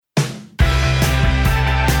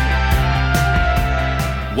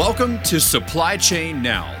Welcome to Supply Chain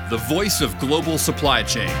Now, the voice of global supply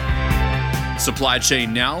chain. Supply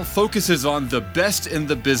Chain Now focuses on the best in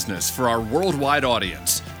the business for our worldwide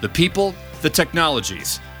audience, the people, the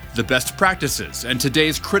technologies, the best practices, and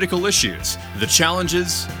today's critical issues, the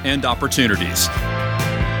challenges and opportunities.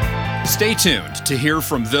 Stay tuned to hear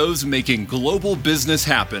from those making global business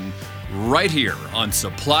happen right here on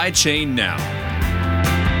Supply Chain Now.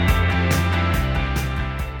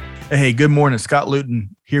 Hey, good morning. Scott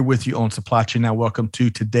Luton here with you on Supply Chain Now. Welcome to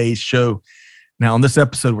today's show. Now, on this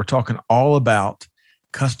episode, we're talking all about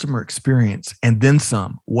customer experience and then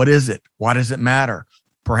some. What is it? Why does it matter?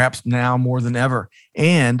 Perhaps now more than ever.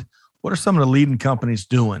 And what are some of the leading companies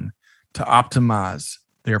doing to optimize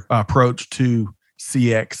their approach to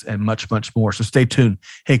CX and much, much more? So stay tuned.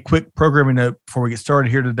 Hey, quick programming note before we get started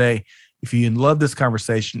here today. If you love this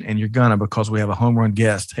conversation, and you're gonna because we have a home run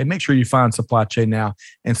guest, hey, make sure you find Supply Chain Now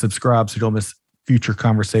and subscribe so you don't miss future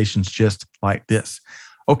conversations just like this.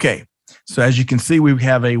 Okay, so as you can see, we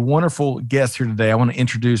have a wonderful guest here today. I want to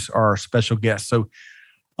introduce our special guest. So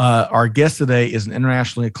our guest today is an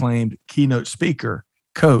internationally acclaimed keynote speaker,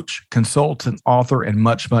 coach, consultant, author, and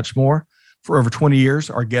much, much more. For over 20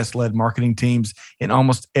 years, our guest led marketing teams in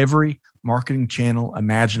almost every marketing channel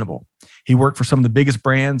imaginable. He worked for some of the biggest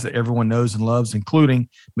brands that everyone knows and loves, including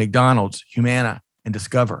McDonald's, Humana, and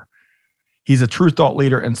Discover. He's a true thought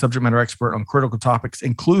leader and subject matter expert on critical topics,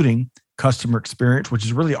 including customer experience, which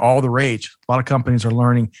is really all the rage. A lot of companies are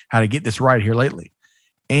learning how to get this right here lately.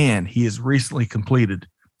 And he has recently completed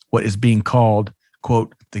what is being called,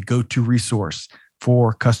 quote, the go-to resource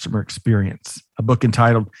for customer experience, a book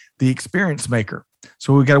entitled The Experience Maker.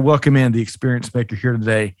 So we've got to welcome in the Experience Maker here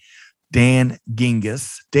today, Dan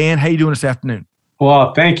Gingiss. Dan, how you doing this afternoon?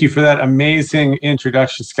 Well, thank you for that amazing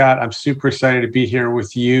introduction, Scott. I'm super excited to be here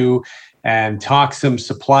with you and talk some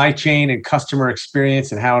supply chain and customer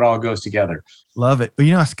experience and how it all goes together. Love it. But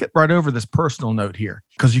I skipped right over this personal note here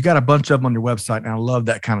because you got a bunch of them on your website, and I love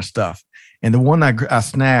that kind of stuff. And the one I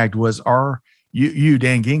snagged was Dan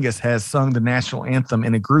Gingiss, has sung the national anthem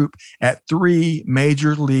in a group at 3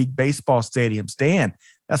 Major League Baseball stadiums. Dan,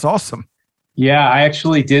 that's awesome. Yeah, I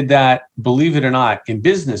actually did that, believe it or not, in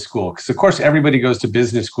business school. Because, of course, everybody goes to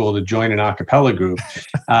business school to join an a cappella group.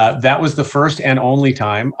 That was the first and only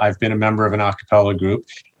time I've been a member of an a cappella group.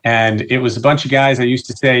 And it was a bunch of guys. I used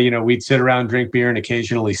to say, we'd sit around, drink beer, and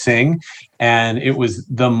occasionally sing. And it was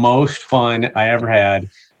the most fun I ever had.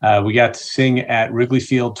 We got to sing at Wrigley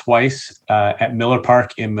Field twice, at Miller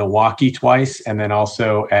Park in Milwaukee twice, and then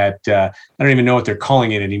also at, I don't even know what they're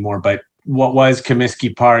calling it anymore, but what was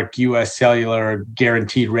Comiskey Park, U.S. Cellular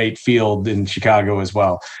Guaranteed Rate Field in Chicago as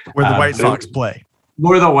well. Where the White Sox play.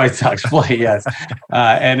 Where the White Sox play, yes.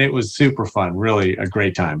 And it was super fun, really a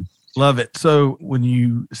great time. Love it. So when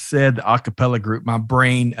you said the a cappella group, my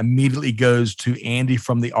brain immediately goes to Andy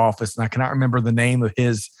from The Office, and I cannot remember the name of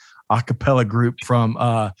his a cappella group from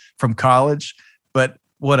college, but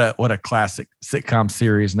what a classic sitcom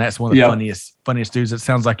series. And that's one of the funniest dudes. It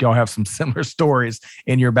sounds like y'all have some similar stories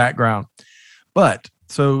in your background. But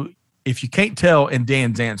so if you can't tell in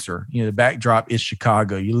Dan's answer, the backdrop is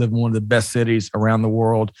Chicago. You live in one of the best cities around the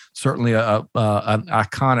world, certainly an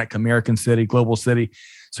iconic American city, global city.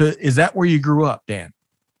 So is that where you grew up, Dan?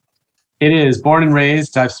 It is. Born and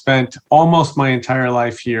raised. I've spent almost my entire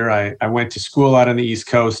life here. I went to school out on the East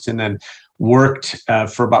Coast and then worked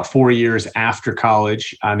for about 4 years after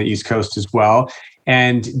college on the East Coast as well.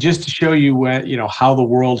 And just to show you how the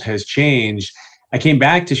world has changed, I came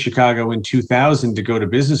back to Chicago in 2000 to go to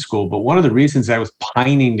business school. But one of the reasons I was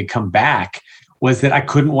pining to come back was that I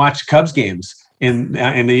couldn't watch Cubs games in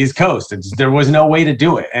the East Coast. There was no way to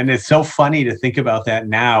do it. And it's so funny to think about that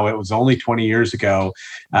now. It was only 20 years ago.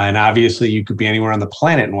 And obviously you could be anywhere on the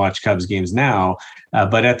planet and watch Cubs games now.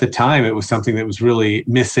 But at the time, it was something that was really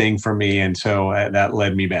missing for me. And so that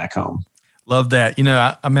led me back home. Love that.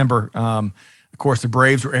 I remember, of course, the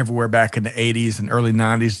Braves were everywhere back in the 80s and early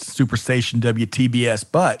 90s, Superstation, WTBS.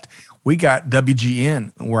 But we got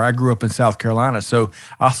WGN where I grew up in South Carolina. So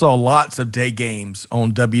I saw lots of day games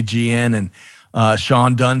on WGN and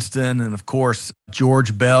Sean Dunston, and of course,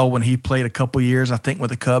 George Bell when he played a couple years, I think, with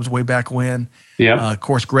the Cubs way back when. Yeah. Of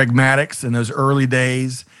course, Greg Maddux in those early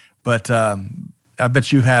days. But I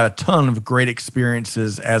bet you had a ton of great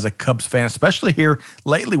experiences as a Cubs fan, especially here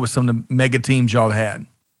lately with some of the mega teams y'all had.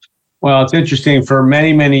 Well, it's interesting. For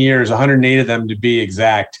many, many years, 108 of them to be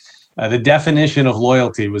exact, the definition of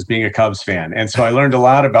loyalty was being a Cubs fan. And so I learned a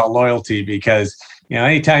lot about loyalty because,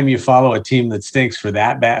 anytime you follow a team that stinks for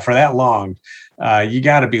that long, you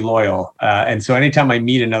got to be loyal. And so anytime I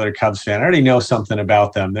meet another Cubs fan, I already know something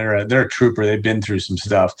about them. They're a trooper. They've been through some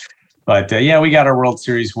stuff. But yeah, we got our World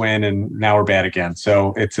Series win, and now we're bad again.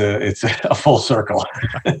 So it's a full circle.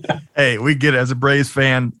 Hey, we get it. As a Braves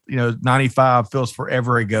fan, 95 feels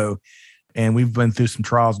forever ago, and we've been through some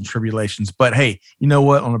trials and tribulations. But hey, you know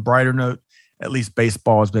what? On a brighter note, at least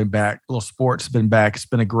baseball has been back. A little sports has been back. It's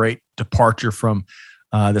been a great departure from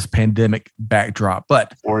this pandemic backdrop.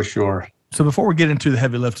 But for sure. So before we get into the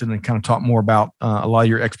heavy lifting and kind of talk more about a lot of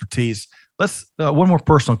your expertise, let's one more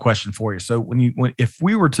personal question for you. So if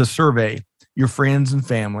we were to survey your friends and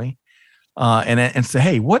family and say,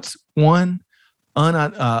 hey, what's one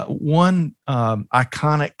iconic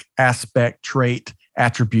aspect, trait,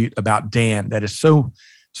 attribute about Dan that is so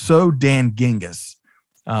Dan Gingiss,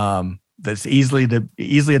 that's easily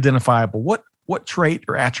identifiable? What trait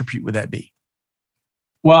or attribute would that be?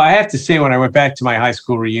 Well, I have to say, when I went back to my high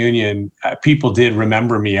school reunion, people did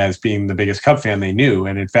remember me as being the biggest Cub fan they knew.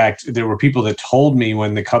 And in fact, there were people that told me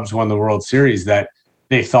when the Cubs won the World Series that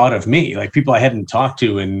they thought of me, like people I hadn't talked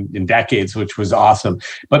to in decades, which was awesome.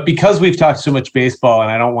 But because we've talked so much baseball,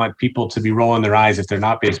 and I don't want people to be rolling their eyes if they're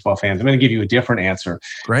not baseball fans, I'm going to give you a different answer.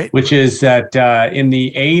 Great. Which is that in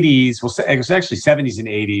the 80s, well, it was actually 70s and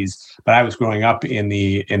 80s, but I was growing up in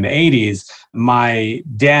the 80s. My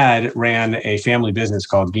dad ran a family business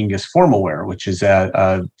called Gingiss Formal Wear, which is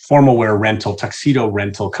a formal wear rental, tuxedo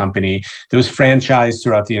rental company that was franchised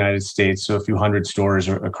throughout the United States, so a few hundred stores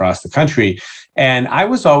across the country. And I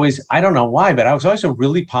was always, I don't know why, but I was always a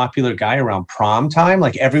really popular guy around prom time.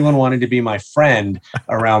 Like everyone wanted to be my friend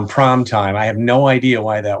around prom time. I have no idea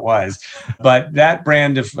why that was. But that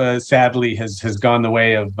brand of sadly has gone the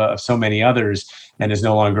way of so many others and is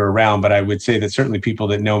no longer around. But I would say that certainly people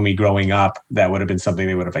that know me growing up, that would have been something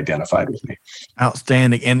they would have identified with me.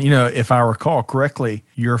 Outstanding. And, if I recall correctly,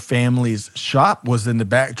 your family's shop was in the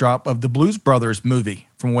backdrop of the Blues Brothers movie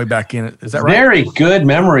from way back in. Is that right? Very good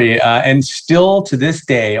memory. And still to this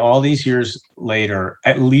day, all these years later,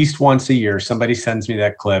 at least once a year, somebody sends me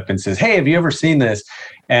that clip and says, hey, have you ever seen this?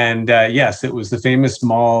 And yes, it was the famous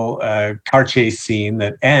mall car chase scene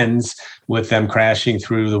that ends with them crashing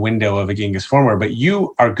through the window of a Gingiss Formal Wear. But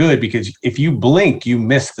you are good because if you blink, you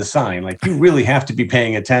miss the sign. Like you really have to be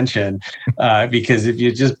paying attention because if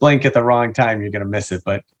you just blink at the wrong time, you're going to miss it.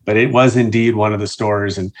 But it was indeed one of the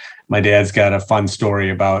stores. And my dad's got a fun story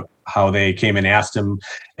about how they came and asked him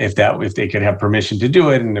if they could have permission to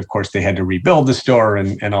do it. And of course, they had to rebuild the store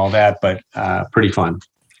and all that. But pretty fun.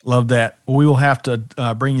 Love that. We will have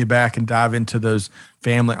to bring you back and dive into those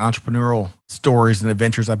family entrepreneurial stories and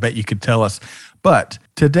adventures I bet you could tell us. But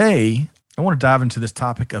today, I want to dive into this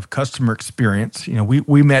topic of customer experience.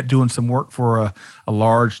 We met doing some work for a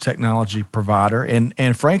large technology provider.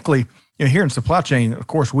 And frankly, here in supply chain, of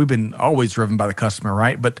course, we've been always driven by the customer,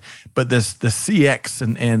 right? But the CX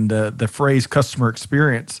and the phrase customer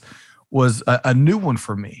experience was a new one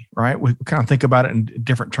for me, right? We kind of think about it in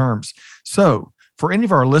different terms. So for any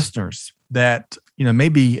of our listeners that,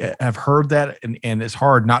 maybe have heard that, and it's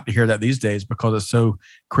hard not to hear that these days because it's so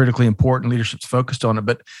critically important, leadership's focused on it,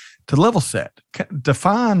 but to level set,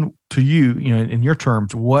 define to you, in your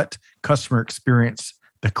terms, what customer experience,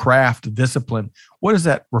 the craft, the discipline, what does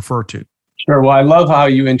that refer to? Sure. Well, I love how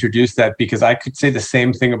you introduced that because I could say the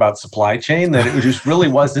same thing about supply chain, that it just really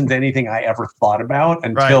wasn't anything I ever thought about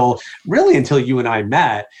until you and I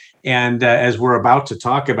met. And as we're about to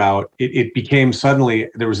talk about, it became suddenly,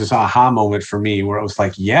 there was this aha moment for me where it was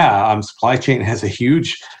like, supply chain has a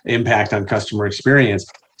huge impact on customer experience.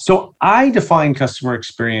 So I define customer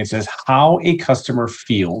experience as how a customer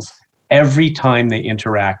feels every time they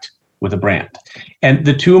interact with a brand. And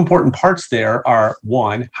the two important parts there are,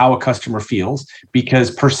 one, how a customer feels, because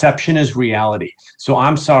perception is reality. So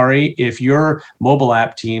I'm sorry if your mobile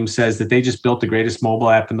app team says that they just built the greatest mobile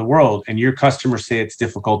app in the world and your customers say it's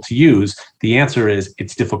difficult to use. The answer is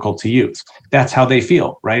it's difficult to use. That's how they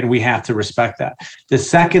feel, right? And we have to respect that. The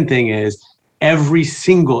second thing is every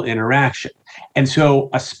single interaction. And so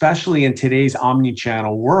especially in today's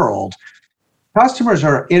omni-channel world, customers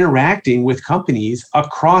are interacting with companies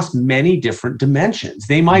across many different dimensions.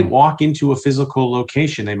 They might walk into a physical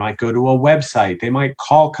location. They might go to a website. They might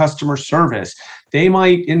call customer service. They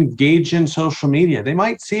might engage in social media. They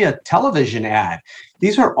might see a television ad.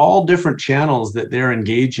 These are all different channels that they're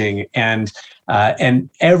engaging, and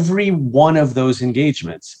every one of those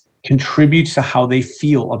engagements contributes to how they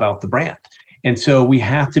feel about the brand. And so we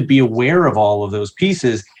have to be aware of all of those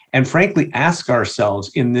pieces and frankly ask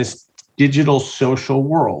ourselves in this digital social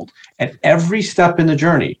world at every step in the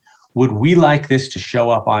journey, would we like this to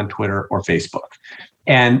show up on Twitter or Facebook?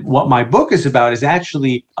 And what my book is about is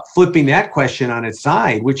actually flipping that question on its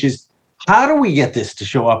side, which is how do we get this to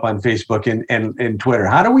show up on Facebook and Twitter?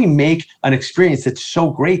 How do we make an experience that's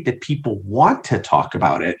so great that people want to talk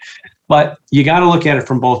about it? But you got to look at it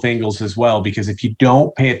from both angles as well, because if you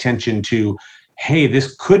don't pay attention to, hey,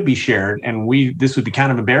 this could be shared, and this would be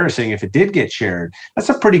kind of embarrassing if it did get shared, that's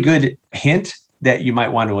a pretty good hint that you might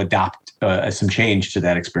want to adopt some change to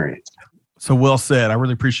that experience. So well said. I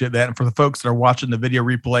really appreciate that. And for the folks that are watching the video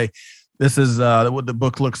replay, this is what the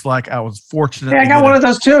book looks like. I was fortunate. Yeah, I got one of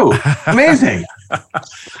those too. Amazing.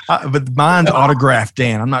 But mine's autographed,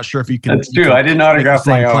 Dan. I'm not sure if you can. That's true. I didn't autograph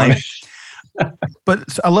my own.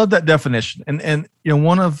 But I love that definition. And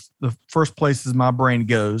one of the first places my brain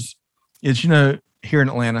goes is, here in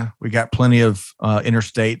Atlanta, we got plenty of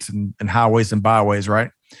interstates and highways and byways,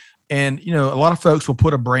 right? And, a lot of folks will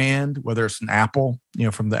put a brand, whether it's an Apple,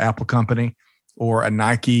 from the Apple company, or a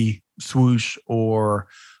Nike swoosh, or,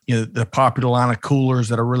 the popular line of coolers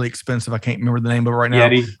that are really expensive. I can't remember the name of it right now.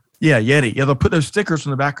 Yeti. Yeah, Yeti. Yeah, they'll put those stickers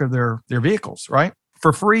on the back of their vehicles, right?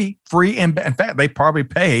 For free. And in fact, they probably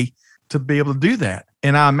pay to be able to do that.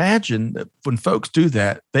 And I imagine that when folks do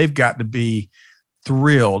that, they've got to be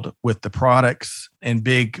thrilled with the products and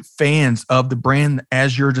big fans of the brand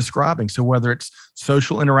as you're describing. So whether it's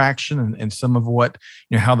social interaction and some of what,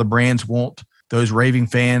 how the brands want those raving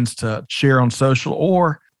fans to share on social,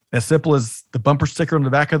 or as simple as the bumper sticker on the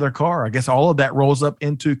back of their car, I guess all of that rolls up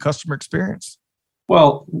into customer experience.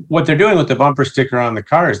 Well, what they're doing with the bumper sticker on the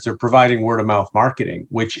car is they're providing word of mouth marketing,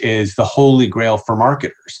 which is the holy grail for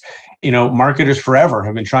marketers. Marketers forever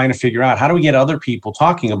have been trying to figure out, how do we get other people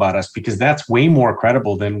talking about us? Because that's way more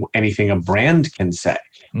credible than anything a brand can say.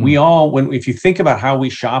 We all, if you think about how we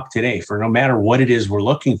shop today, for no matter what it is we're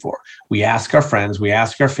looking for, we ask our friends, we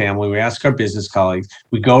ask our family, we ask our business colleagues,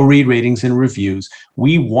 we go read ratings and reviews.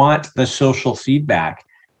 We want the social feedback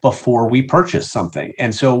before we purchase something.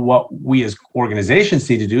 And so what we as organizations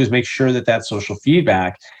need to do is make sure that social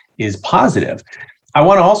feedback is positive. I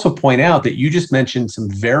want to also point out that you just mentioned some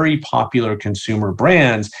very popular consumer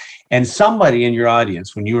brands, and somebody in your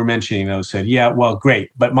audience, when you were mentioning those, said, yeah, well, great,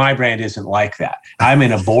 but my brand isn't like that. I'm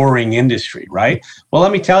in a boring industry, right? Well,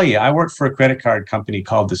 let me tell you, I worked for a credit card company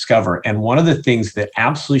called Discover. And one of the things that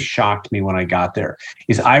absolutely shocked me when I got there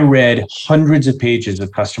is I read hundreds of pages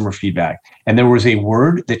of customer feedback. And there was a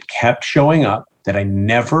word that kept showing up that I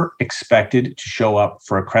never expected to show up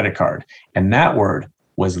for a credit card. And that word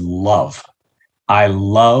was love. I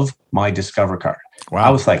love my Discover card. Wow. I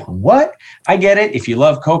was like, what? I get it. If you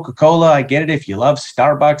love Coca-Cola, I get it. If you love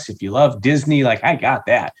Starbucks, if you love Disney, I got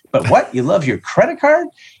that. But what? You love your credit card?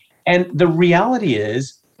 And the reality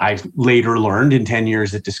is, I've later learned in 10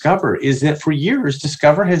 years at Discover, is that for years,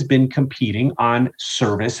 Discover has been competing on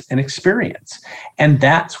service and experience. And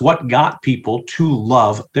that's what got people to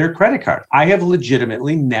love their credit card. I have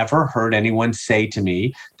legitimately never heard anyone say to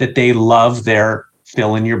me that they love their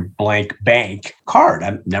fill in your blank bank card.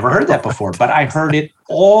 I've never heard that before, but I heard it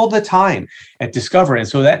all the time at Discover. And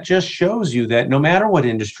so that just shows you that no matter what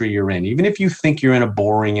industry you're in, even if you think you're in a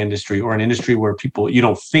boring industry or an industry where you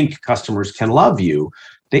don't think customers can love you,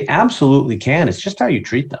 they absolutely can. It's just how you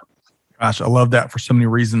treat them. Gosh, I love that for so many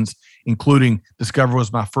reasons, including Discover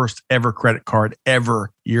was my first ever credit card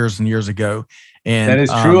ever years and years ago. And that is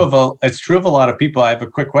true it's true of a lot of people. I have a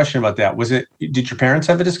quick question about that. Did your parents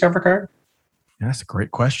have a Discover card? That's a great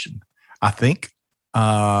question. I think,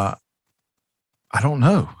 I don't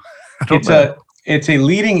know. It's a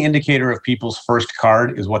leading indicator of people's first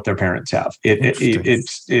card is what their parents have.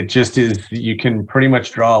 It just is. You can pretty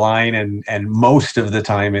much draw a line, and most of the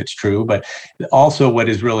time it's true. But also, what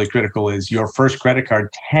is really critical is your first credit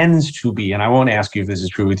card tends to be, and I won't ask you if this is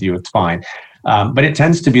true with you. It's fine, but it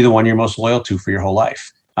tends to be the one you're most loyal to for your whole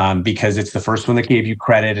life. Because it's the first one that gave you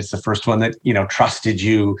credit. It's the first one that, trusted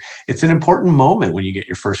you. It's an important moment when you get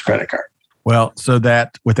your first credit card. Well, so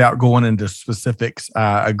that without going into specifics,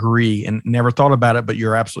 I agree and never thought about it, but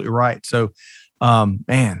you're absolutely right. So,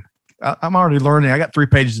 man, I'm already learning. I got 3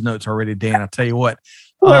 pages of notes already, Dan. I'll tell you what.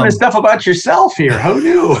 Learning stuff about yourself here. Who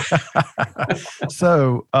knew?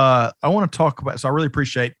 So I want to talk about, so I really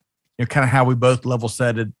appreciate, kind of how we both level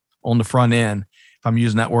setted on the front end. If I'm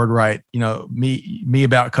using that word right, me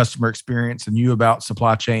about customer experience and you about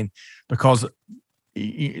supply chain, because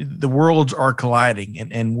the worlds are colliding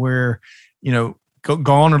and we're,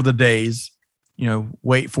 gone are the days,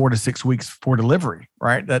 wait 4 to 6 weeks for delivery,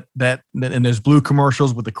 right? That and there's blue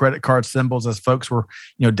commercials with the credit card symbols as folks were,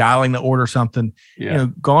 dialing to order something. Yeah.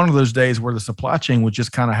 Gone are those days where the supply chain was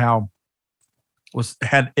just kind of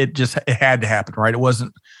it had to happen, right? It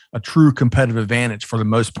wasn't a true competitive advantage for the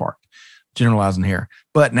most part. Generalizing here,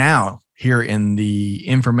 but now here in the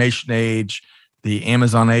information age, the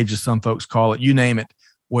Amazon age, as some folks call it, you name it,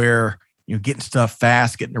 where getting stuff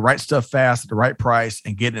fast, getting the right stuff fast at the right price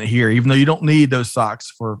and getting it here, even though you don't need those socks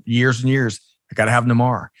for years and years. I got to have them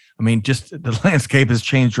tomorrow. I mean, just the landscape has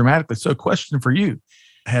changed dramatically. So question for you,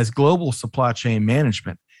 has global supply chain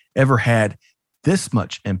management ever had this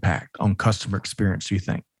much impact on customer experience, do you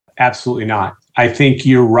think? Absolutely not. I think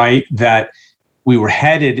you're right that we were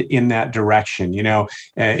headed in that direction. In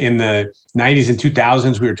the 90s and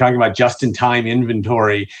 2000s, we were talking about just-in-time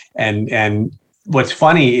inventory. And what's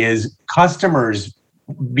funny is customers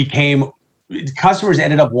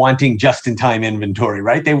ended up wanting just-in-time inventory,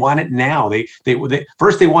 right? They want it now. They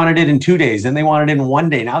first they wanted it in 2 days, then they wanted it in 1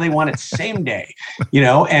 day. Now they want it same day,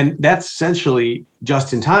 and that's essentially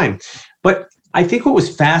just-in-time. But I think what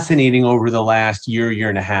was fascinating over the last year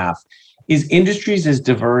and a half is industries as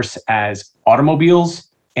diverse as automobiles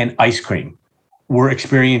and ice cream were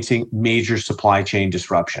experiencing major supply chain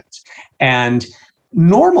disruptions. And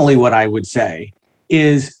normally what I would say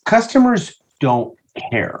is customers don't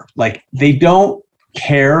care. Like, they don't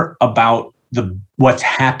care about what's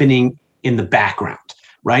happening in the background,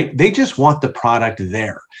 right? They just want the product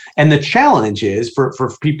there. And the challenge is for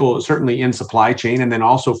people certainly in supply chain, and then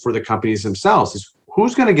also for the companies themselves, is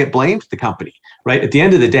who's going to get blamed? The company, right? At the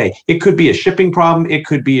end of the day, it could be a shipping problem. It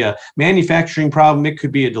could be a manufacturing problem. It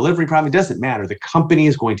could be a delivery problem. It doesn't matter. The company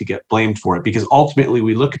is going to get blamed for it, because ultimately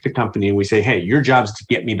we look at the company and we say, hey, your job is to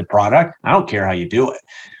get me the product. I don't care how you do it.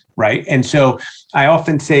 Right. And so I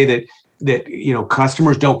often say that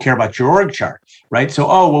customers don't care about your org chart, right?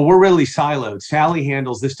 So, we're really siloed. Sally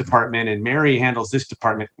handles this department and Mary handles this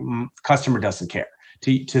department. Customer doesn't care.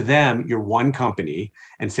 To them, you're one company,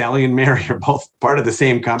 and Sally and Mary are both part of the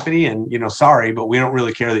same company. And, sorry, but we don't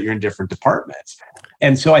really care that you're in different departments.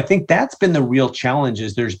 And so I think that's been the real challenge,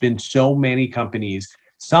 is there's been so many companies,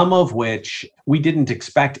 some of which we didn't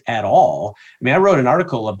expect at all. I mean, I wrote an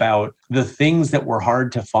article about the things that were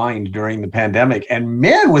hard to find during the pandemic, and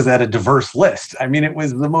man, was that a diverse list. I mean, it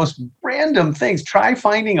was the most random things. Try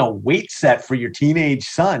finding a weight set for your teenage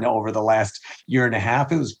son over the last year and a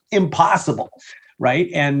half. It was impossible.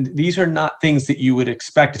 Right. And these are not things that you would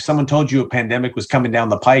expect. If someone told you a pandemic was coming down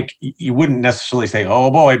the pike, you wouldn't necessarily say,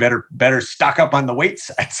 oh boy, better stock up on the weight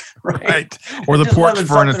sets. Right. Or the porch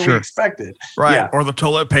furniture. Expected. Right. Yeah. Or the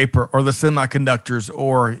toilet paper or the semiconductors,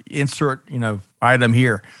 or insert, item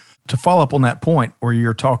here. To follow up on that point where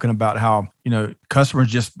you're talking about how,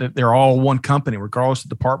 customers they're all one company, regardless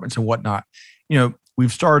of departments and whatnot.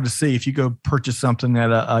 We've started to see, if you go purchase something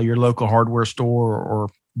at your local hardware store or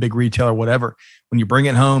big retailer, whatever, when you bring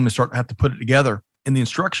it home and have to put it together, in the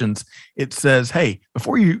instructions, it says, hey, if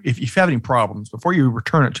you have any problems, before you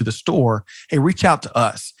return it to the store, hey, reach out to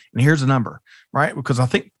us. And here's the number, right? Because I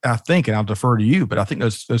think, and I'll defer to you, but I think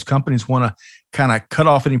those companies want to kind of cut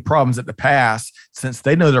off any problems at the pass, since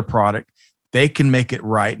they know their product, they can make it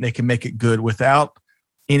right and they can make it good without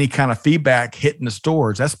any kind of feedback hitting the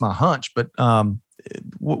stores. That's my hunch. But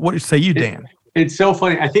what do you say, Dan? It's so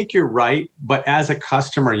funny. I think you're right. But as a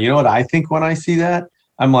customer, you know what I think when I see that?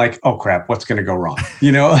 I'm like, oh crap, what's going to go wrong?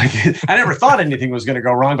 I never thought anything was going to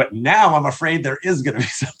go wrong, but now I'm afraid there is going to be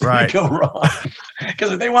something to go wrong.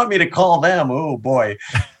 Because if they want me to call them, oh boy.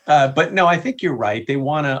 But no, I think you're right. They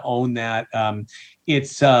want to own that.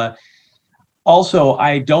 It's also,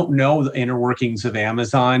 I don't know the inner workings of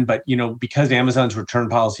Amazon, but because Amazon's return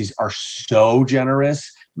policies are so generous,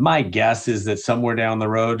 my guess is that somewhere down the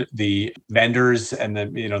road, the vendors and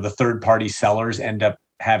the third-party sellers end up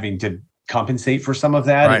having to compensate for some of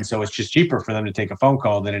that. Right. And so it's just cheaper for them to take a phone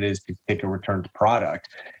call than it is to take a returned product.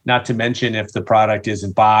 Not to mention, if the product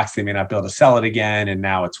isn't boxed, they may not be able to sell it again, and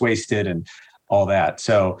now it's wasted and all that.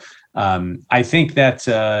 So I think that's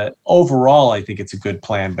overall, I think it's a good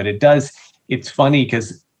plan, but it's funny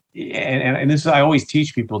because, and this is, I always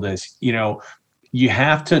teach people this, you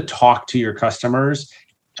have to talk to your customers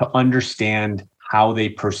to understand how they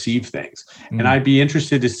perceive things. And I'd be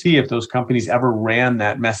interested to see if those companies ever ran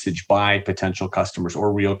that message by potential customers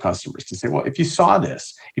or real customers to say, well, if you saw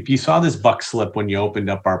this buck slip when you opened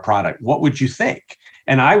up our product, what would you think?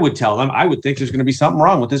 And I would tell them, I would think there's going to be something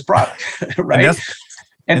wrong with this product, right?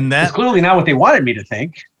 And that's clearly not what they wanted me to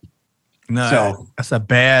think. No, so that's a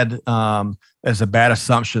bad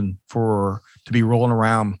assumption to be rolling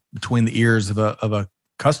around between the ears of a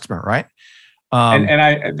customer, right?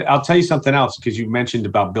 I'll tell you something else, because you mentioned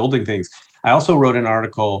about building things. I also wrote an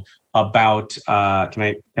article about,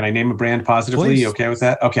 can I name a brand positively? Please. You okay with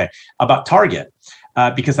that? Okay. About Target,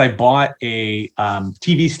 because I bought a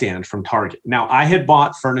TV stand from Target. Now, I had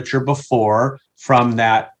bought furniture before from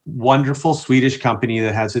that wonderful Swedish company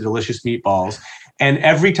that has the delicious meatballs. And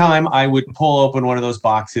every time I would pull open one of those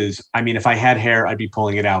boxes, I mean, if I had hair, I'd be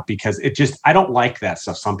pulling it out because I don't like that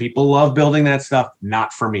stuff. Some people love building that stuff,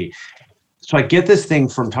 not for me. So I get this thing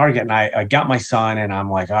from Target and I got my son and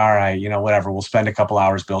I'm like, all right, whatever, we'll spend a couple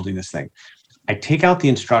hours building this thing. I take out the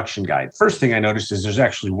instruction guide. First thing I noticed is there's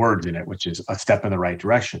actually words in it, which is a step in the right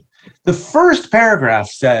direction. The first paragraph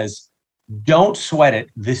says, don't sweat it.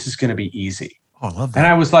 This is going to be easy. Oh, I love that. And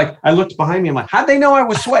I was like, I looked behind me. I'm like, how'd they know I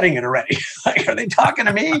was sweating it already? Like, are they talking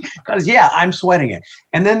to me? Because yeah, I'm sweating it.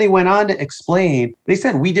 And then they went on to explain, they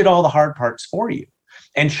said, we did all the hard parts for you.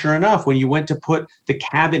 And sure enough, when you went to put the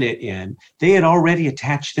cabinet in, they had already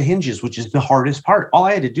attached the hinges, which is the hardest part. All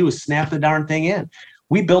I had to do was snap the darn thing in.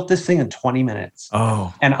 We built this thing in 20 minutes.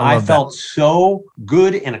 Oh, and I felt so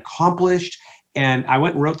good and accomplished. And I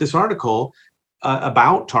went and wrote this article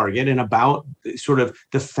about Target and about sort of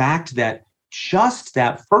the fact that just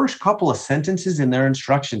that first couple of sentences in their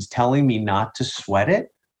instructions telling me not to sweat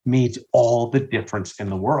it made all the difference in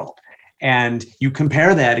the world. And you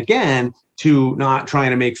compare that again to not trying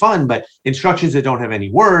to make fun, but instructions that don't have any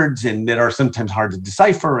words and that are sometimes hard to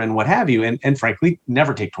decipher and what have you. And frankly,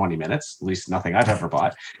 never take 20 minutes, at least nothing I've ever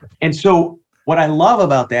bought. And so what I love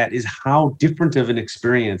about that is how different of an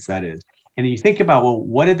experience that is. And you think about, well,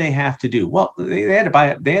 what did they have to do? Well, they had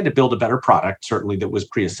to build a better product, certainly that was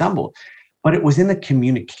pre-assembled, but it was in the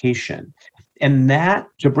communication. And that,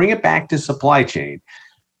 to bring it back to supply chain,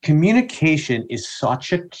 communication is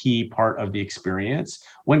such a key part of the experience.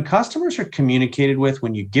 When customers are communicated with,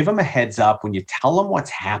 when you give them a heads up, when you tell them what's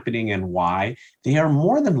happening and why, they are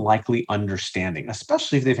more than likely understanding,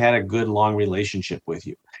 especially if they've had a good long relationship with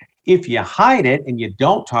you. If you hide it and you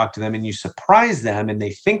don't talk to them and you surprise them and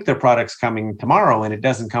they think their product's coming tomorrow and it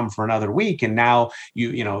doesn't come for another week, and now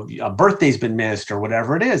a birthday's been missed or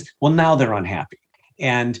whatever it is, well, now they're unhappy.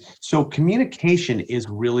 And so communication is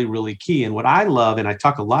really, really key. And what I love, and I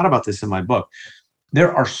talk a lot about this in my book,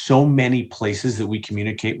 there are so many places that we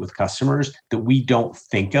communicate with customers that we don't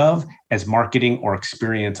think of as marketing or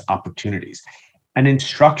experience opportunities. An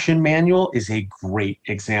instruction manual is a great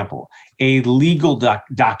example. A legal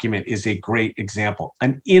document is a great example.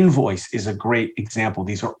 An invoice is a great example.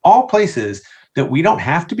 These are all places that we don't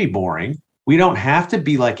have to be boring. We don't have to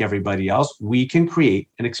be like everybody else. We can create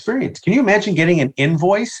an experience. Can you imagine getting an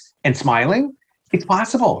invoice and smiling? It's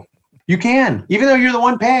possible. You can, even though you're the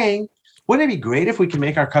one paying. Wouldn't it be great if we can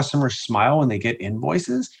make our customers smile when they get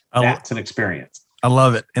invoices? That's an experience. I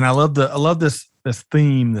love it. And I love this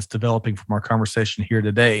theme that's developing from our conversation here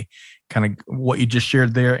today, kind of what you just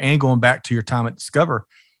shared there, and going back to your time at Discover,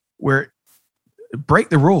 where break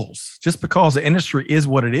the rules. Just because the industry is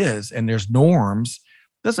what it is and there's norms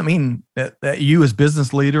doesn't mean that you as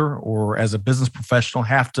business leader or as a business professional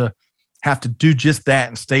have to do just that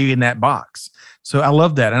and stay in that box. So I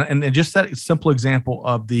love that. And just that simple example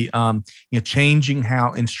of the changing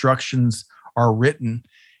how instructions are written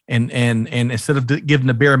and instead of giving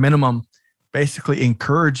the bare minimum, basically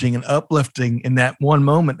encouraging and uplifting in that one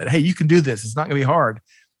moment that, hey, you can do this. It's not going to be hard.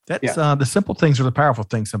 That's the simple things are the powerful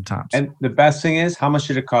things sometimes. And the best thing is, how much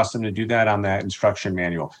did it cost them to do that on that instruction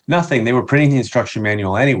manual? Nothing. They were printing the instruction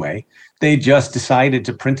manual anyway. They just decided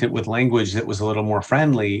to print it with language that was a little more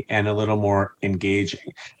friendly and a little more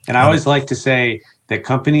engaging. And I always like to say that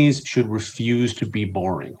companies should refuse to be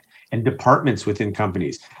boring, and departments within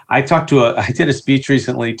companies. I did a speech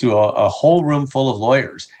recently to a whole room full of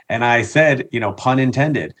lawyers. And I said, pun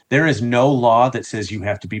intended, there is no law that says you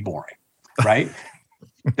have to be boring, right?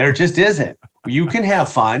 There just isn't. You can have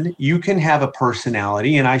fun. You can have a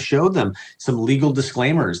personality. And I showed them some legal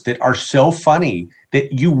disclaimers that are so funny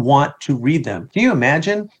that you want to read them. Can you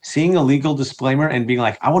imagine seeing a legal disclaimer and being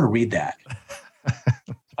like, I want to read that?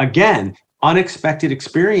 Again, unexpected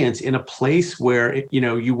experience in a place where,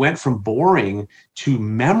 you went from boring to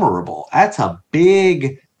memorable. That's a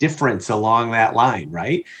big difference along that line,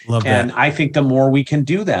 right? Love that. And I think the more we can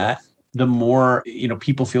do that, the more,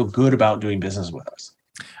 people feel good about doing business with us.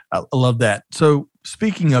 I love that. So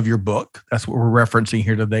speaking of your book, that's what we're referencing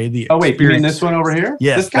here today. You mean this one over here?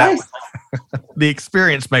 Yes. This guy? The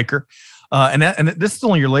Experience Maker. And this is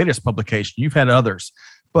only your latest publication. You've had others,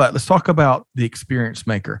 but let's talk about the Experience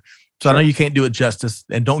Maker. So I know you can't do it justice,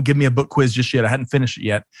 and don't give me a book quiz just yet. I hadn't finished it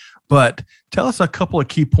yet, but tell us a couple of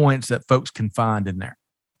key points that folks can find in there.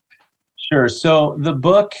 Sure. So the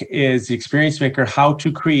book is The Experience Maker, How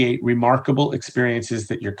to Create Remarkable Experiences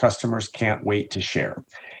That Your Customers Can't Wait to Share.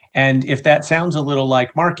 And if that sounds a little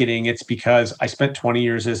like marketing, it's because I spent 20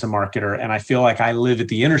 years as a marketer, and I feel like I live at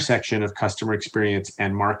the intersection of customer experience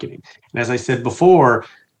and marketing. And as I said before,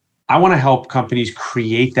 I want to help companies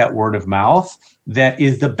create that word of mouth that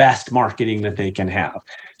is the best marketing that they can have.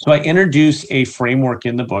 So I introduce a framework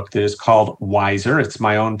in the book that is called WISER. It's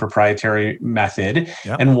my own proprietary method.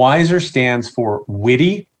 Yep. And WISER stands for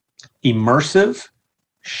witty, immersive,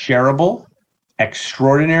 shareable,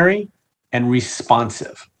 extraordinary, and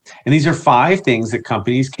responsive. And these are 5 things that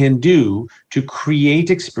companies can do to create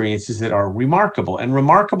experiences that are remarkable. And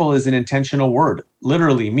remarkable is an intentional word,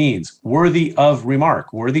 literally means worthy of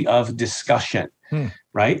remark, worthy of discussion,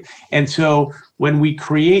 right? And so when we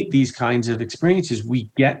create these kinds of experiences,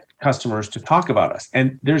 we get customers to talk about us.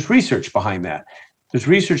 And there's research behind that. There's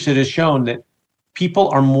research that has shown that people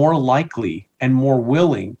are more likely and more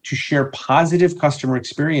willing to share positive customer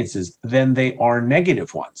experiences than they are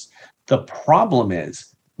negative ones. The problem is,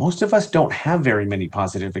 most of us don't have very many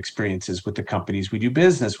positive experiences with the companies we do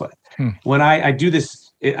business with. When I do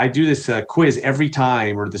this quiz every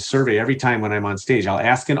time, or the survey every time when I'm on stage, I'll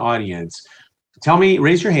ask an audience, tell me,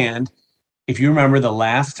 raise your hand if you remember the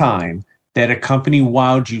last time that a company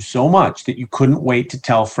wowed you so much that you couldn't wait to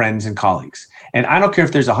tell friends and colleagues. And I don't care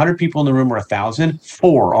if there's 100 people in the room or 1,000,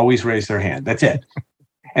 4 always raise their hand. That's it.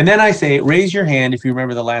 And then I say, raise your hand if you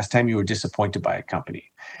remember the last time you were disappointed by a company.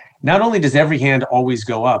 Not only does every hand always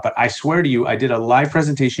go up, but I swear to you, I did a live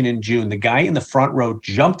presentation in June. The guy in the front row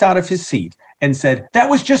jumped out of his seat and said,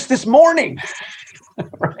 that was just this morning.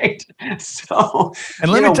 Right? So,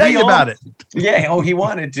 and let me tell you about it. Yeah. Oh, he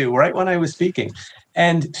wanted to, right when I was speaking.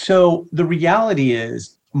 And so the reality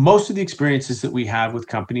is, most of the experiences that we have with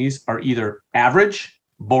companies are either average,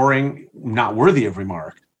 boring, not worthy of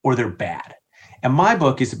remark, or they're bad. And my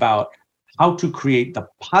book is about how to create the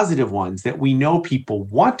positive ones that we know people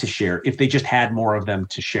want to share if they just had more of them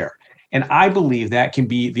to share. And I believe that can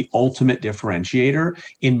be the ultimate differentiator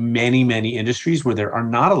in many, many industries where there are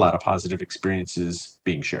not a lot of positive experiences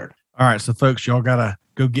being shared. All right. So folks, y'all got to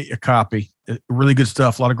go get your copy. Really good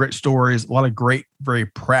stuff. A lot of great stories, a lot of great, very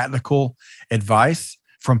practical advice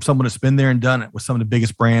from someone that's been there and done it with some of the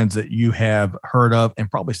biggest brands that you have heard of and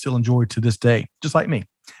probably still enjoy to this day, just like me,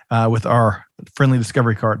 with our friendly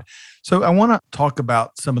discovery card. So I want to talk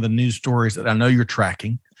about some of the news stories that I know you're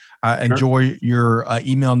tracking. I enjoy your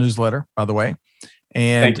email newsletter, by the way.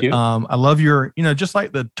 And thank you. I love your, just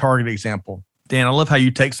like the Target example. Dan, I love how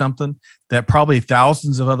you take something that probably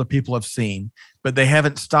thousands of other people have seen, but they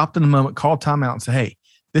haven't stopped in a moment, called time out and say, hey,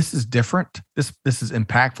 this is different. This is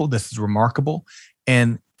impactful. This is remarkable.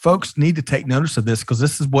 And folks need to take notice of this because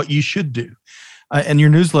this is what you should do. And your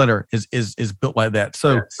newsletter is built like that.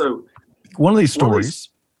 So one of these stories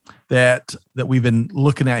that we've been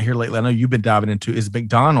looking at here lately, I know you've been diving into, is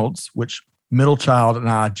McDonald's, which middle child and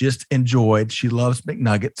I just enjoyed. She loves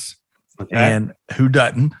McNuggets. Okay. And who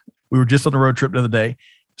doesn't? We were just on a road trip the other day,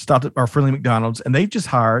 stopped at our friendly McDonald's, and they just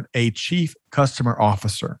hired a chief customer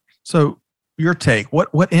officer. So your take,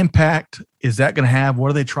 what impact is that going to have?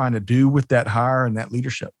 What are they trying to do with that hire and that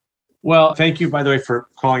leadership? Well, thank you, by the way, for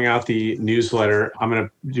calling out the newsletter. I'm going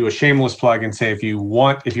to do a shameless plug and say, if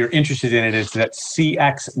you're interested in it, it's at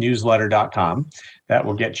cxnewsletter.com. That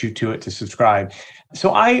will get you to it to subscribe.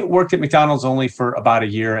 So I worked at McDonald's only for about a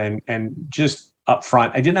year, and just up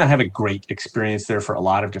front, I did not have a great experience there for a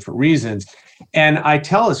lot of different reasons. And I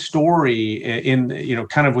tell a story in,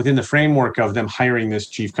 kind of within the framework of them hiring this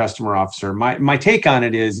chief customer officer. My take on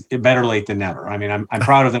it is better late than never. I mean, I'm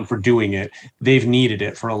proud of them for doing it. They've needed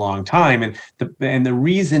it for a long time. And the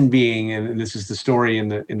reason being, and this is the story in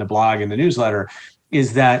the blog and the newsletter,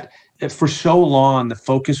 is that for so long, the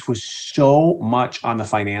focus was so much on the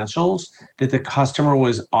financials that the customer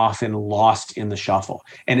was often lost in the shuffle.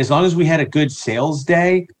 And as long as we had a good sales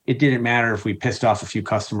day, it didn't matter if we pissed off a few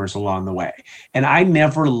customers along the way. And I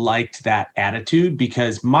never liked that attitude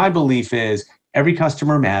because my belief is every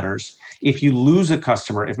customer matters. If you lose a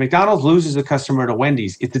customer, if McDonald's loses a customer to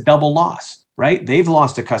Wendy's, it's a double loss, right? They've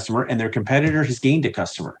lost a customer and their competitor has gained a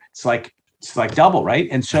customer. It's like double, right?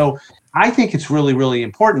 And so I think it's really, really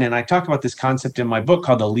important. And I talk about this concept in my book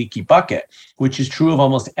called the leaky bucket, which is true of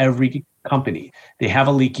almost every company. They have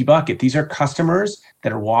a leaky bucket. These are customers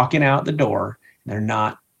that are walking out the door. They're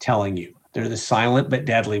not telling you. They're the silent but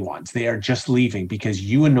deadly ones. They are just leaving because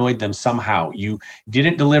you annoyed them somehow. You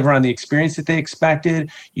didn't deliver on the experience that they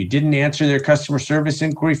expected. You didn't answer their customer service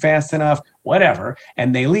inquiry fast enough, whatever,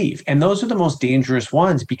 and they leave. And those are the most dangerous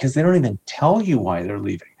ones because they don't even tell you why they're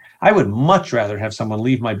leaving. I would much rather have someone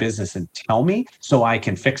leave my business and tell me so I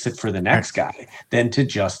can fix it for the next guy than to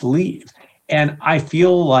just leave. And I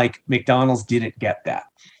feel like McDonald's didn't get that.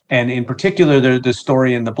 And in particular, the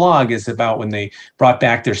story in the blog is about when they brought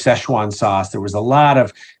back their Szechuan sauce. There was a lot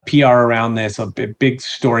of PR around this, a big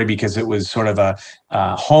story because it was sort of a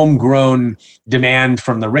homegrown demand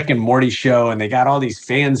from the Rick and Morty show. And they got all these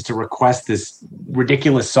fans to request this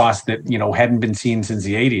ridiculous sauce that, hadn't been seen since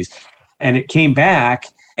the 80s. And it came back,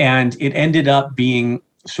 and it ended up being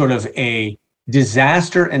sort of a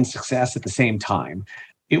disaster and success at the same time.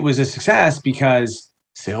 It was a success because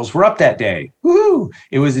sales were up that day. Woo!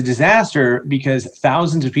 It was a disaster because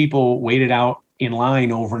thousands of people waited out in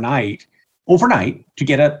line overnight to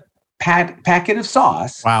get a packet of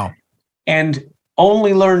sauce. Wow. And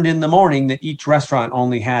only learned in the morning that each restaurant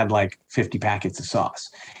only had like 50 packets of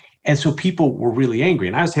sauce. And so people were really angry.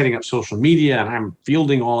 And I was heading up social media, and I'm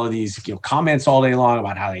fielding all of these comments all day long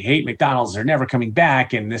about how they hate McDonald's, they're never coming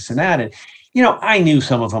back, and this and that. And, I knew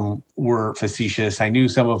some of them were facetious. I knew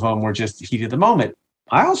some of them were just heat of the moment.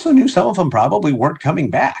 I also knew some of them probably weren't coming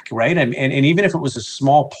back, right? And even if it was a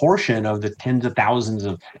small portion of the tens of thousands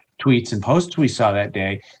of tweets and posts we saw that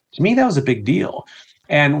day, to me, that was a big deal.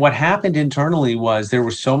 And what happened internally was there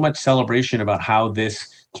was so much celebration about how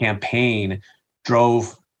this campaign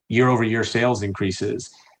drove year-over-year sales increases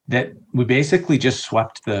that we basically just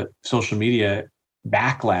swept the social media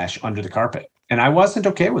backlash under the carpet. And I wasn't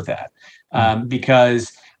okay with that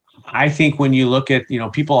because I think when you look at,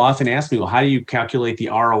 people often ask me, well, how do you calculate the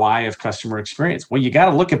ROI of customer experience? Well, you got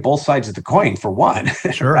to look at both sides of the coin for one,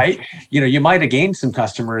 sure. Right? You might have gained some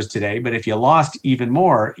customers today, but if you lost even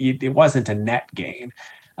more, it wasn't a net gain.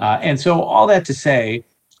 And so all that to say,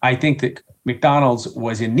 I think that McDonald's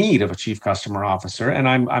was in need of a chief customer officer, and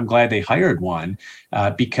I'm glad they hired one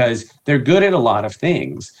because they're good at a lot of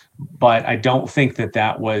things. But I don't think that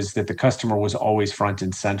the customer was always front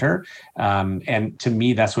and center. And to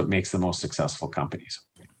me, that's what makes the most successful companies.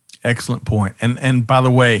 Excellent point. And by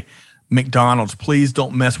the way, McDonald's, please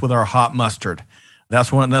don't mess with our hot mustard.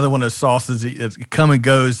 That's another one of those sauces. It come and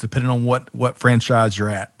goes depending on what franchise you're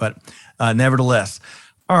at. But nevertheless.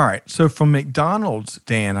 All right. So from McDonald's,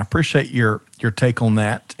 Dan, I appreciate your take on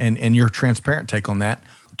that and your transparent take on that,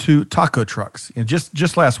 to taco trucks.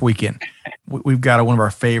 Just last weekend, we've got one of our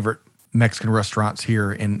favorite Mexican restaurants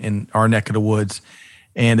here in our neck of the woods,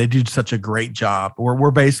 and they do such a great job.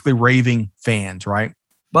 We're basically raving fans, right?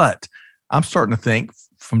 But I'm starting to think,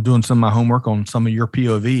 from doing some of my homework on some of your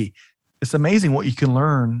POV, it's amazing what you can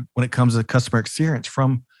learn when it comes to customer experience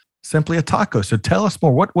from simply a taco. So tell us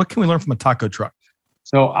more. What can we learn from a taco truck?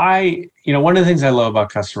 So one of the things I love about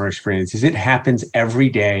customer experience is it happens every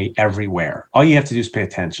day, everywhere. All you have to do is pay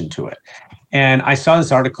attention to it. And I saw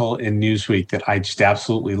this article in Newsweek that I just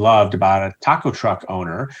absolutely loved about a taco truck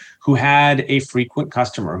owner who had a frequent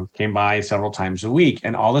customer who came by several times a week.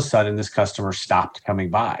 And all of a sudden, this customer stopped coming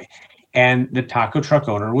by. And the taco truck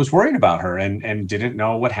owner was worried about her and didn't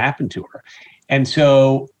know what happened to her. And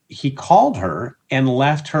so he called her and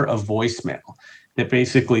left her a voicemail that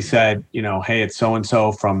basically said, hey, it's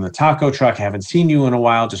so-and-so from the taco truck. Haven't seen you in a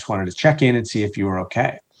while. Just wanted to check in and see if you were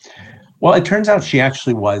okay. Well, it turns out she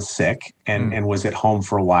actually was sick and was at home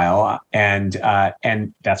for a while. And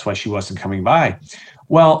that's why she wasn't coming by.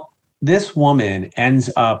 Well, this woman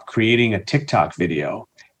ends up creating a TikTok video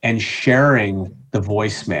and sharing the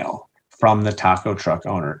voicemail from the taco truck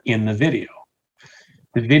owner in the video.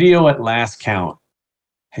 The video at last count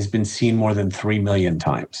has been seen more than 3 million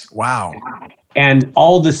times. Wow. And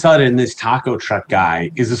all of a sudden, this taco truck guy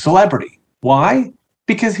is a celebrity. Why?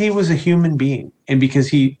 Because he was a human being, and because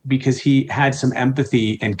he had some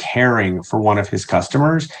empathy and caring for one of his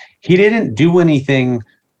customers. He didn't do anything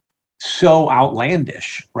so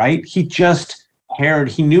outlandish, right? He just cared.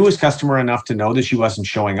 He knew his customer enough to know that she wasn't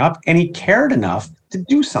showing up, and he cared enough to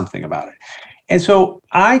do something about it. And so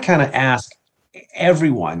I kind of ask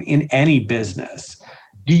everyone in any business,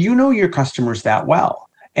 do you know your customers that well?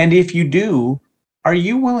 And if you do, are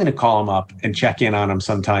you willing to call them up and check in on them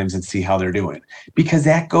sometimes and see how they're doing? Because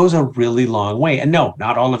that goes a really long way. And no,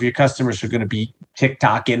 not all of your customers are going to be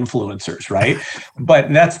TikTok influencers, right?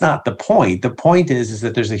 But that's not the point. The point is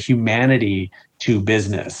that there's a humanity to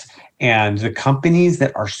business. And the companies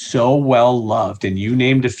that are so well loved, and you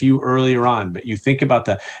named a few earlier on, but you think about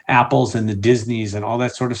the Apples and the Disneys and all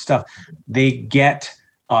that sort of stuff, they get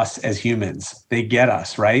us as humans. They get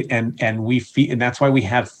us, right? And we feel, and that's why we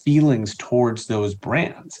have feelings towards those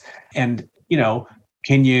brands. And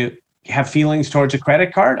can you have feelings towards a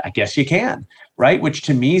credit card? I guess you can, right? Which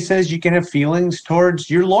to me says you can have feelings towards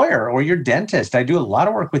your lawyer or your dentist. I do a lot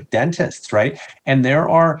of work with dentists, right? And there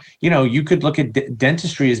are, you could look at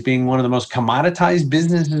dentistry as being one of the most commoditized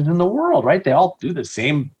businesses in the world, right? They all do the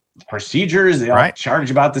same procedures. They all charge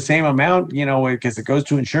about the same amount, because it goes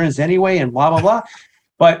to insurance anyway, and blah, blah, blah.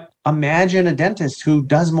 But imagine a dentist who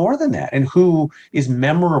does more than that and who is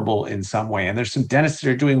memorable in some way. And there's some dentists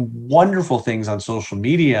that are doing wonderful things on social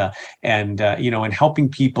media and, and helping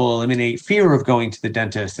people eliminate fear of going to the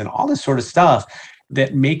dentist and all this sort of stuff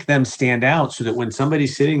that make them stand out, so that when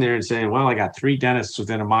somebody's sitting there and saying, well, I got 3 dentists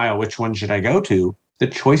within a mile, which one should I go to? The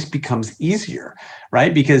choice becomes easier,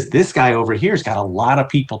 right? Because this guy over here has got a lot of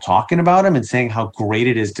people talking about him and saying how great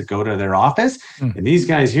it is to go to their office. And these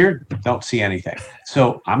guys here don't see anything.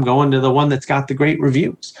 So I'm going to the one that's got the great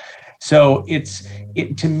reviews. So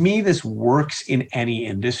to me, this works in any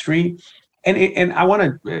industry. And I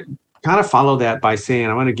want to kind of follow that by saying,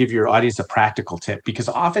 I want to give your audience a practical tip, because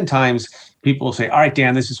oftentimes people will say, all right,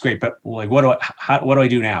 Dan, this is great, but like, what do I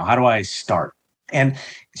do now? How do I start? And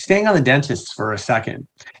staying on the dentists for a second,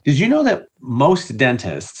 did you know that most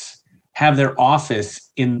dentists have their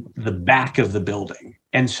office in the back of the building?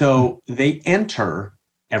 And so they enter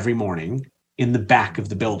every morning in the back of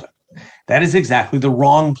the building. That is exactly the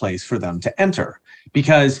wrong place for them to enter,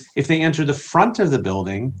 because if they enter the front of the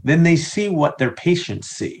building, then they see what their patients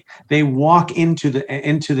see. They walk into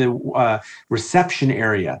the reception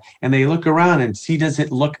area and they look around and see, does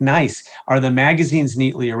it look nice? Are the magazines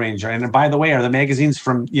neatly arranged? And by the way, are the magazines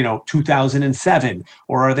from 2007,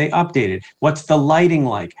 or are they updated? What's the lighting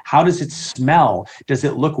like? How does it smell? Does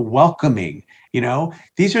it look welcoming?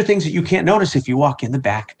 These are things that you can't notice if you walk in the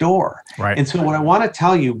back door. Right. And so what I want to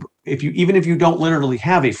tell you, even if you don't literally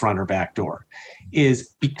have a front or back door,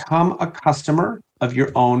 is become a customer of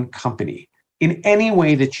your own company in any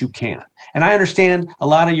way that you can. And I understand a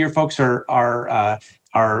lot of your folks are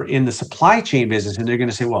in the supply chain business, and they're going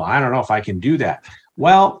to say, well, I don't know if I can do that.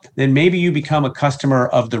 Well, then maybe you become a customer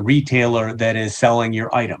of the retailer that is selling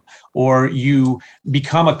your item, or you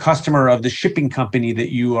become a customer of the shipping company that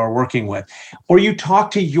you are working with, or you talk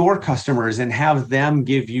to your customers and have them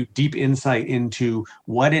give you deep insight into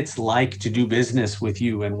what it's like to do business with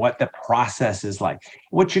you and what the process is like.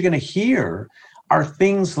 What you're going to hear are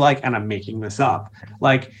things like, and I'm making this up,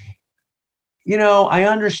 like, I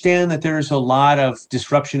understand that there's a lot of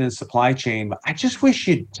disruption in supply chain, but I just wish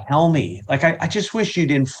you'd tell me. Like, I just wish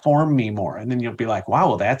you'd inform me more. And then you'll be like, wow,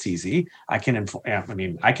 well, that's easy. I can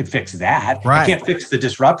fix that. Right. I can't fix the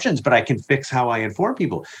disruptions, but I can fix how I inform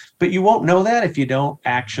people. But you won't know that if you don't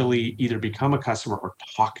actually either become a customer or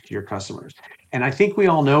talk to your customers. And I think we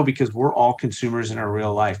all know, because we're all consumers in our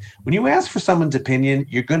real life, when you ask for someone's opinion,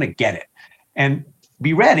 you're going to get it. And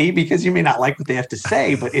be ready, because you may not like what they have to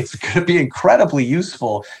say, but it's going to be incredibly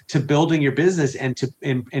useful to building your business and to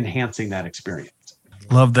enhancing that experience.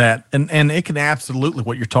 Love that. And it can absolutely,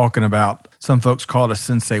 what you're talking about, some folks call it a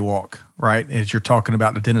sensei walk, right? As you're talking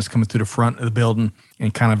about the dentist coming through the front of the building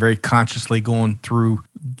and kind of very consciously going through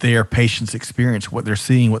their patient's experience, what they're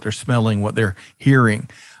seeing, what they're smelling, what they're hearing.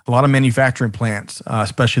 A lot of manufacturing plants,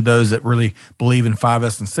 especially those that really believe in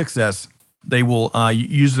 5S and 6S, they will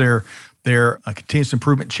use their continuous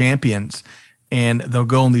improvement champions, and they'll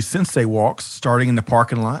go on these sensei walks starting in the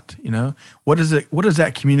parking lot. What does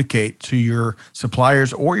that communicate to your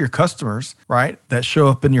suppliers or your customers, right? That show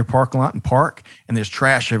up in your parking lot and park, and there's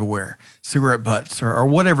trash everywhere, cigarette butts or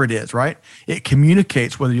whatever it is, right? It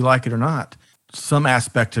communicates, whether you like it or not, some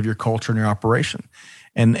aspect of your culture and your operation.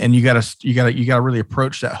 And you gotta really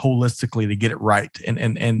approach that holistically to get it right.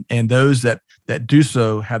 And those that do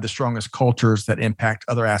so have the strongest cultures that impact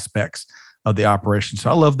other aspects of the operation. So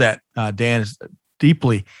I love that, Dan, is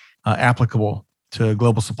deeply applicable to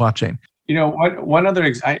global supply chain. One other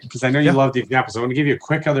because I know you love the examples. I want to give you a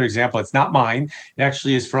quick other example. It's not mine. It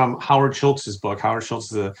actually is from Howard Schultz's book. Howard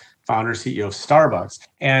Schultz is the founder, CEO of Starbucks.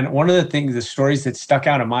 And one of the stories that stuck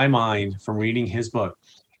out in my mind from reading his book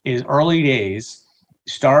is early days,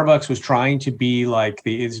 Starbucks was trying to be like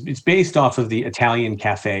it's based off of the Italian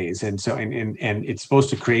cafes, and so and it's supposed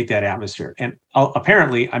to create that atmosphere. And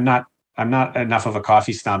apparently, I'm not enough of a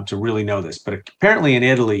coffee snob to really know this, but apparently in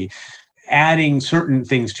Italy, adding certain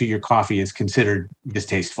things to your coffee is considered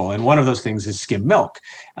distasteful, and one of those things is skim milk.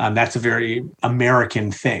 That's a very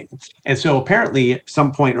American thing, and so apparently, at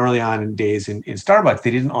some point early on in days in Starbucks,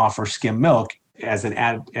 they didn't offer skim milk as an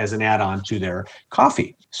add-on to their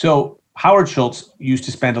coffee. So Howard Schultz used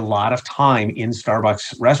to spend a lot of time in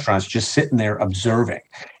Starbucks restaurants just sitting there observing.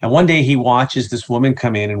 And one day he watches this woman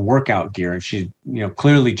come in workout gear, and she'd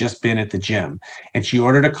clearly just been at the gym. And she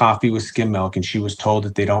ordered a coffee with skim milk, and she was told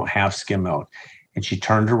that they don't have skim milk. And she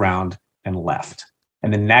turned around and left.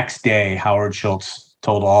 And the next day, Howard Schultz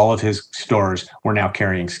told all of his stores, we're now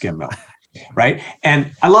carrying skim milk. Right.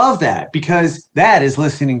 And I love that, because that is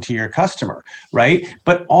listening to your customer. Right.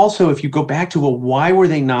 But also, if you go back to, why were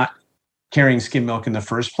they not carrying skim milk in the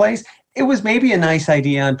first place? it was maybe a nice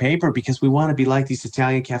idea on paper because we want to be like these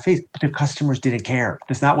Italian cafes, but the customers didn't care.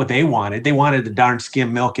 That's not what they wanted. They wanted the darn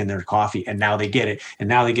skim milk in their coffee, and now they get it. And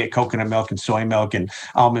now they get coconut milk and soy milk and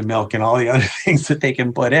almond milk and all the other things that they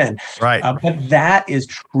can put in. Right. But that is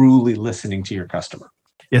truly listening to your customer.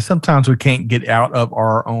 Yeah, sometimes we can't get out of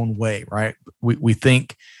our own way, right? We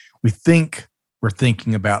think we're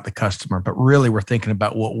thinking about the customer, but really we're thinking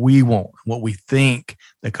about what we want, what we think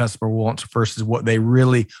the customer wants versus what they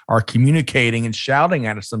really are communicating and shouting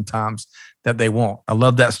at us sometimes that they want. I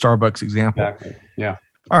love that Starbucks example. Exactly. Yeah.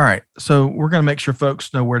 All right. So we're going to make sure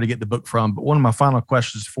folks know where to get the book from. But one of my final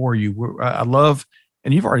questions for you, I love,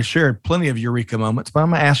 and you've already shared plenty of Eureka moments, but I'm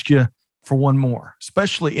going to ask you for one more,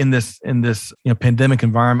 especially in this pandemic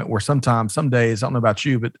environment where sometimes, some days, I don't know about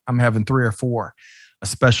you, but I'm having 3 or 4,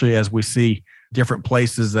 especially as we see different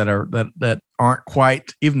places that aren't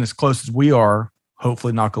quite even as close as we are,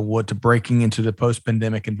 hopefully knock on wood, to breaking into the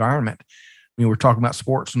post-pandemic environment. I mean, we're talking about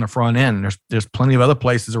sports on the front end, and there's plenty of other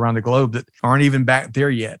places around the globe that aren't even back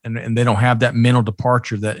there yet, and they don't have that mental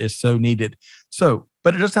departure that is so needed. So,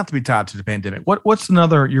 but it doesn't have to be tied to the pandemic. What's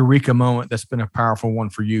another Eureka moment that's been a powerful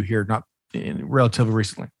one for you here, not relatively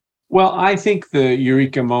recently? Well, I think the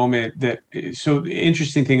Eureka moment so the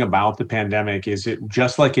interesting thing about the pandemic is it,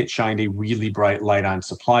 just like it shined a really bright light on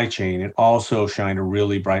supply chain, it also shined a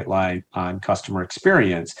really bright light on customer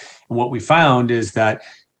experience. And what we found is that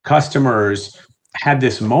customers had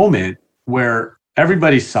this moment where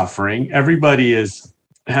everybody's suffering, everybody is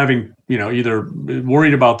having, either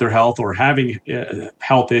worried about their health or having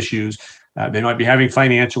health issues. They might be having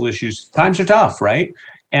financial issues. Times are tough, right?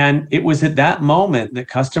 And it was at that moment that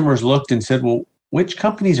customers looked and said, well, which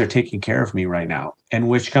companies are taking care of me right now? And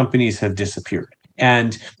which companies have disappeared?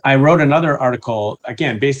 And I wrote another article,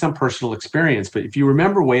 again, based on personal experience. But if you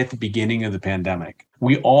remember way at the beginning of the pandemic,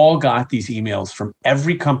 we all got these emails from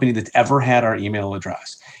every company that's ever had our email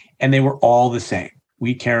address. And they were all the same.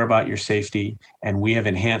 We care about your safety, and we have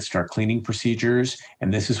enhanced our cleaning procedures.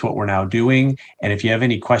 And this is what we're now doing. And if you have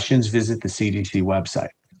any questions, visit the CDC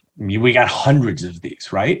website. We got hundreds of these,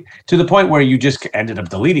 right? To the point where you just ended up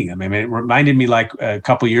deleting them. I mean, it reminded me like a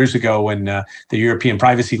couple of years ago when the European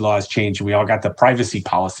privacy laws changed and we all got the privacy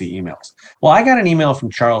policy emails. Well, I got an email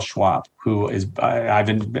from Charles Schwab, who is, I've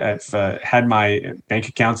had my bank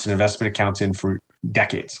accounts and investment accounts in for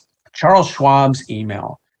decades. Charles Schwab's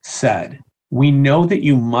email said, "We know that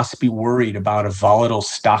you must be worried about a volatile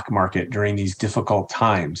stock market during these difficult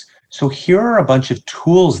times. So here are a bunch of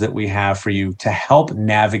tools that we have for you to help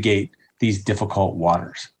navigate these difficult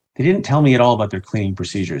waters." They didn't tell me at all about their cleaning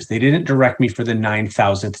procedures. They didn't direct me for the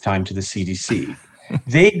 9,000th time to the CDC.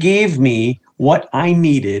 They gave me what I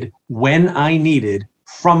needed when I needed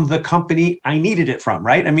from the company I needed it from,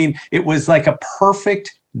 right? I mean, it was like a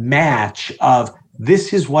perfect match of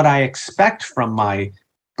this is what I expect from my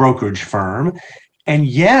brokerage firm. And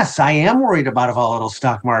yes, I am worried about a volatile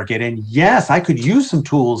stock market. And yes, I could use some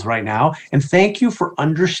tools right now. And thank you for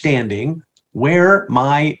understanding where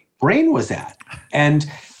my brain was at. And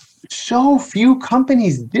so few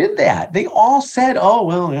companies did that. They all said, oh,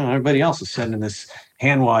 well, everybody else is sending this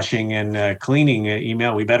hand washing and cleaning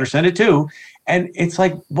email. We better send it too. And it's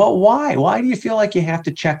like, well, why? Why do you feel like you have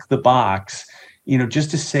to check the box,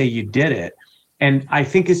 just to say you did it? And I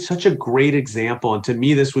think it's such a great example. And to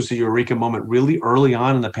me, this was a Eureka moment really early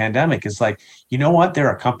on in the pandemic. It's like, you know what? There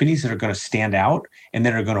are companies that are going to stand out and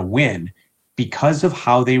that are going to win because of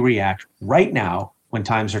how they react right now when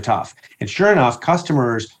times are tough. And sure enough,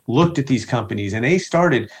 customers looked at these companies and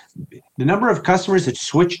the number of customers that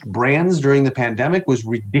switched brands during the pandemic was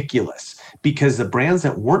ridiculous because the brands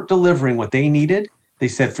that weren't delivering what they needed, they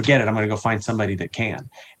said, forget it, I'm going to go find somebody that can.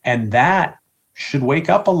 And that should wake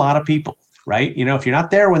up a lot of people. Right? If you're not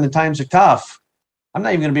there when the times are tough, I'm not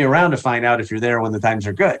even going to be around to find out if you're there when the times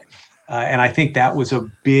are good. And I think that was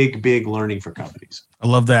a big, big learning for companies. I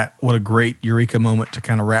love that. What a great Eureka moment to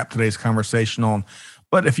kind of wrap today's conversation on.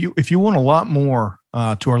 But if you want a lot more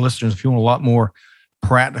to our listeners, if you want a lot more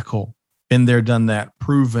practical, been there, done that,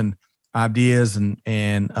 proven ideas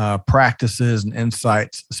and practices and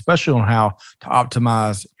insights, especially on how to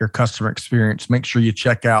optimize your customer experience, make sure you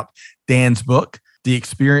check out Dan's book, The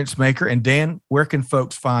Experience Maker. And Dan, where can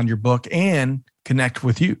folks find your book and connect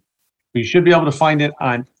with you? You should be able to find it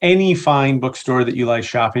on any fine bookstore that you like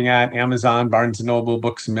shopping at, Amazon, Barnes & Noble,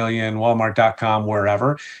 Books A Million, Walmart.com,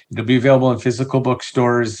 wherever. It'll be available in physical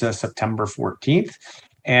bookstores September 14th.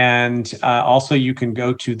 And also, you can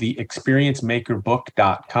go to the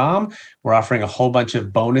experiencemakerbook.com. We're offering a whole bunch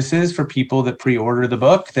of bonuses for people that pre-order the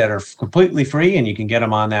book that are completely free, and you can get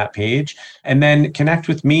them on that page. And then connect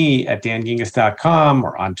with me at dangingiss.com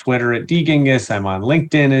or on Twitter at dgingiss. I'm on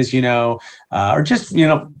LinkedIn, as you know, or just,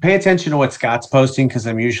 pay attention to what Scott's posting, because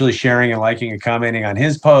I'm usually sharing and liking and commenting on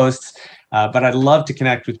his posts. But I'd love to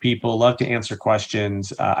connect with people, love to answer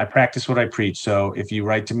questions. I practice what I preach. So if you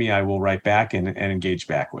write to me, I will write back and engage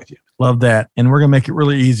back with you. Love that. And we're going to make it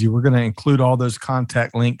really easy. We're going to include all those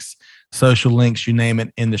contact links, social links, you name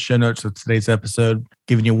it, in the show notes of today's episode,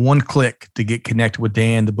 giving you one click to get connected with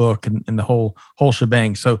Dan, the book, and the whole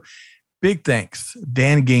shebang. So big thanks.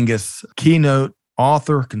 Dan Gingiss, keynote,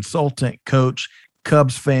 author, consultant, coach,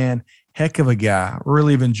 Cubs fan, heck of a guy.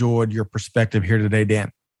 Really have enjoyed your perspective here today,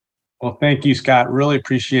 Dan. Well, thank you, Scott. Really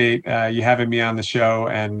appreciate you having me on the show,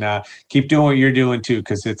 and keep doing what you're doing too,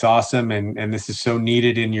 because it's awesome, and this is so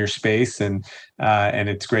needed in your space, and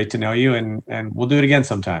it's great to know you, and we'll do it again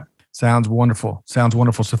sometime. Sounds wonderful. So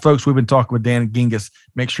folks, we've been talking with Dan Gingiss.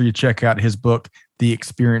 Make sure you check out his book, The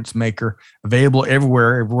Experience Maker, available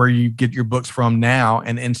everywhere you get your books from now,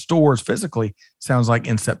 and in stores physically, sounds like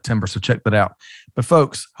in September. So check that out. But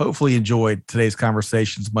folks, hopefully you enjoyed today's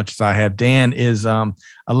conversation as much as I have. Dan is, I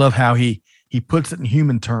love how he puts it in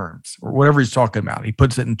human terms, or whatever he's talking about. He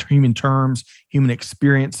puts it in human terms, human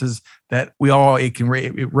experiences that it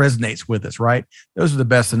resonates with us, right? Those are the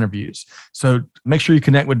best interviews. So make sure you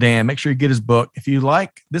connect with Dan. Make sure you get his book. If you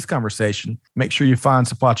like this conversation, make sure you find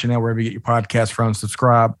Supply Chain Now wherever you get your podcast from.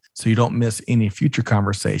 Subscribe so you don't miss any future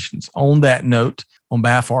conversations. On that note, on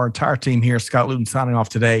behalf of our entire team here, Scott Luton signing off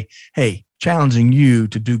today. Hey, challenging you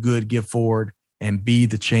to do good, give forward, and be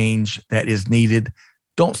the change that is needed.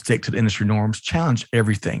 Don't stick to the industry norms. Challenge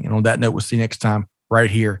everything. And on that note, we'll see you next time right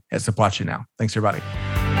here at Supply Chain Now. Thanks, everybody.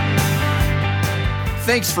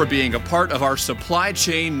 Thanks for being a part of our Supply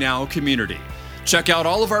Chain Now community. Check out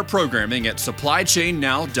all of our programming at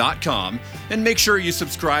supplychainnow.com, and make sure you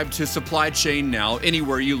subscribe to Supply Chain Now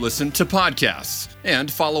anywhere you listen to podcasts.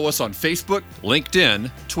 And follow us on Facebook, LinkedIn,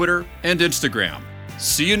 Twitter, and Instagram.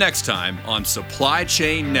 See you next time on Supply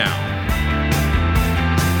Chain Now.